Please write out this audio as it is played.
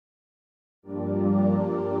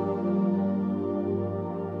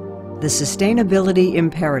The sustainability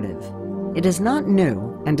imperative. It is not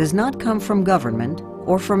new and does not come from government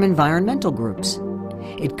or from environmental groups.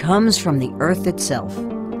 It comes from the earth itself,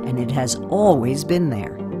 and it has always been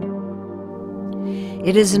there.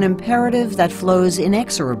 It is an imperative that flows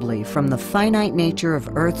inexorably from the finite nature of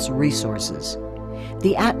Earth's resources,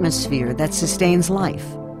 the atmosphere that sustains life,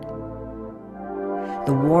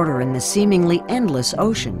 the water in the seemingly endless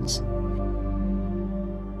oceans,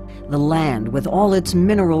 the land with all its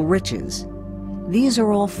mineral riches. These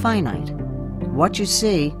are all finite. What you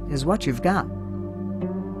see is what you've got.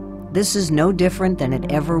 This is no different than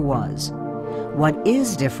it ever was. What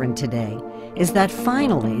is different today is that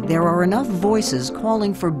finally there are enough voices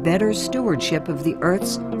calling for better stewardship of the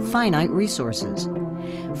Earth's finite resources,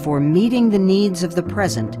 for meeting the needs of the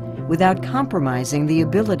present without compromising the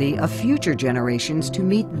ability of future generations to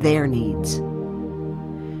meet their needs.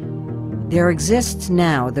 There exists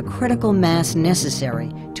now the critical mass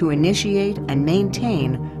necessary to initiate and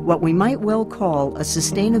maintain what we might well call a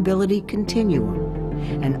sustainability continuum,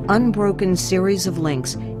 an unbroken series of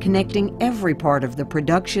links connecting every part of the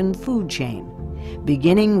production food chain,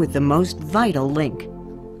 beginning with the most vital link,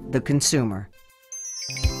 the consumer.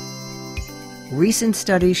 Recent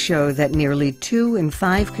studies show that nearly 2 in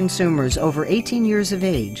 5 consumers over 18 years of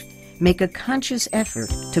age make a conscious effort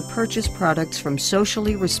to purchase products from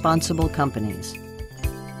socially responsible companies.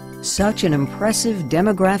 Such an impressive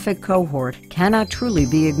demographic cohort cannot truly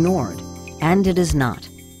be ignored, and it is not.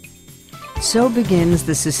 So begins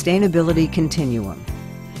the sustainability continuum.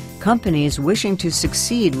 Companies wishing to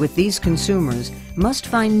succeed with these consumers must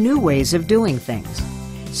find new ways of doing things,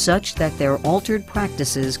 such that their altered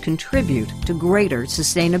practices contribute to greater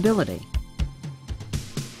sustainability.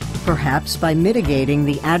 Perhaps by mitigating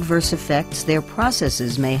the adverse effects their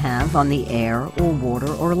processes may have on the air or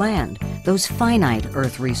water or land, those finite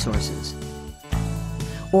Earth resources.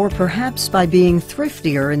 Or perhaps by being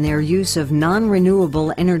thriftier in their use of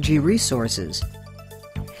non-renewable energy resources.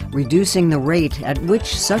 Reducing the rate at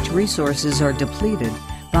which such resources are depleted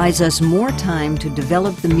buys us more time to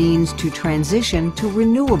develop the means to transition to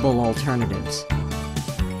renewable alternatives.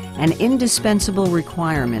 An indispensable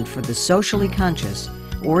requirement for the socially conscious,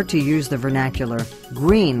 or to use the vernacular,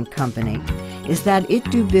 green company, is that it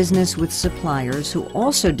do business with suppliers who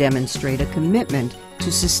also demonstrate a commitment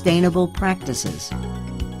to sustainable practices.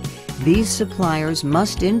 These suppliers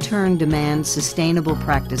must in turn demand sustainable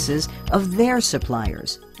practices of their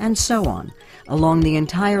suppliers, and so on, along the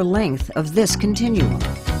entire length of this continuum.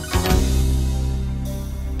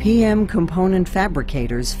 PM component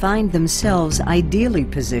fabricators find themselves ideally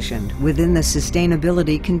positioned within the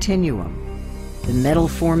sustainability continuum. The metal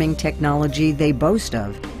forming technology they boast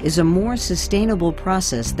of is a more sustainable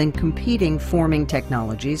process than competing forming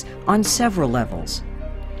technologies on several levels.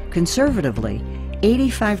 Conservatively,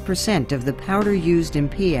 85% of the powder used in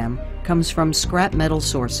PM comes from scrap metal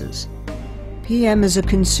sources. PM is a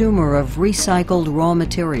consumer of recycled raw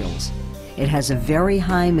materials. It has a very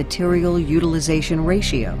high material utilization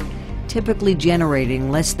ratio, typically generating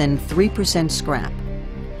less than 3% scrap.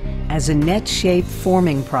 As a net-shape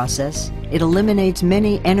forming process, it eliminates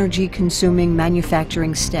many energy-consuming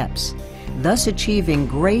manufacturing steps, thus achieving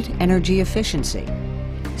great energy efficiency.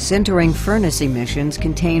 Sintering furnace emissions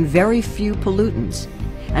contain very few pollutants,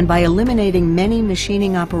 and by eliminating many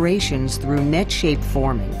machining operations through net-shape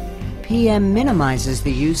forming, PM minimizes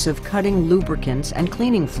the use of cutting lubricants and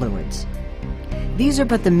cleaning fluids. These are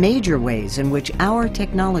but the major ways in which our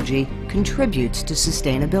technology contributes to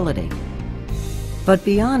sustainability. But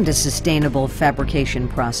beyond a sustainable fabrication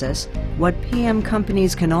process, what PM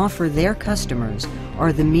companies can offer their customers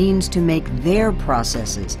are the means to make their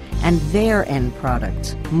processes and their end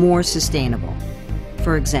products more sustainable.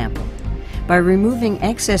 For example, by removing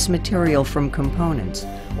excess material from components,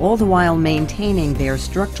 all the while maintaining their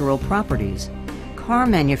structural properties, car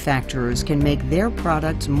manufacturers can make their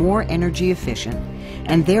products more energy efficient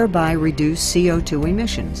and thereby reduce CO2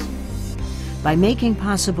 emissions. By making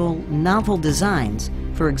possible novel designs,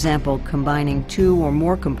 for example combining 2 or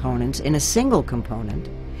more components in a single component,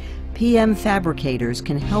 PM fabricators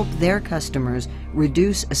can help their customers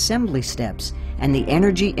reduce assembly steps and the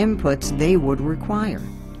energy inputs they would require.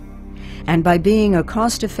 And by being a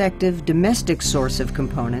cost-effective domestic source of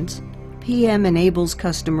components, PM enables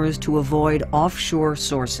customers to avoid offshore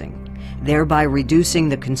sourcing, thereby reducing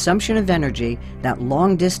the consumption of energy that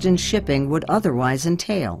long-distance shipping would otherwise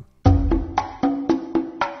entail.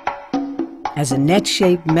 As a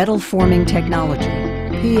net-shape metal-forming technology,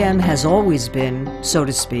 PM has always been, so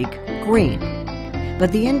to speak, green.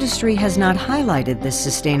 But the industry has not highlighted this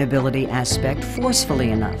sustainability aspect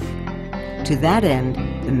forcefully enough. To that end,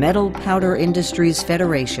 the Metal Powder Industries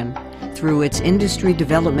Federation, through its Industry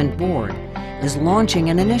Development Board, is launching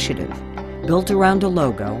an initiative built around a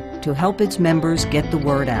logo to help its members get the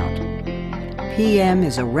word out. PM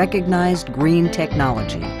is a recognized green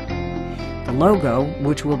technology. The logo,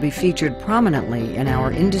 which will be featured prominently in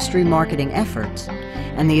our industry marketing efforts,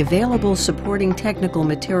 and the available supporting technical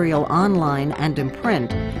material online and in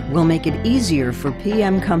print will make it easier for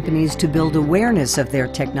PM companies to build awareness of their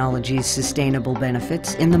technology's sustainable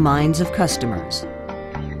benefits in the minds of customers.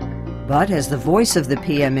 But as the voice of the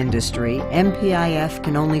PM industry, MPIF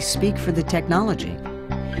can only speak for the technology.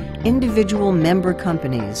 Individual member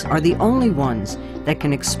companies are the only ones that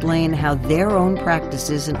can explain how their own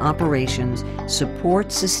practices and operations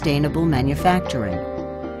support sustainable manufacturing.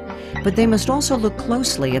 But they must also look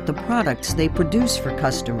closely at the products they produce for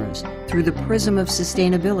customers through the prism of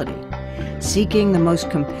sustainability, seeking the most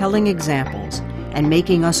compelling examples and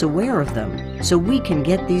making us aware of them so we can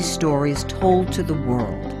get these stories told to the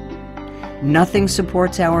world. Nothing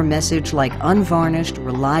supports our message like unvarnished,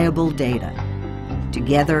 reliable data.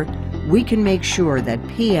 Together, we can make sure that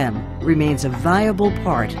PM remains a viable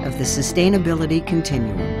part of the sustainability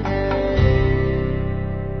continuum.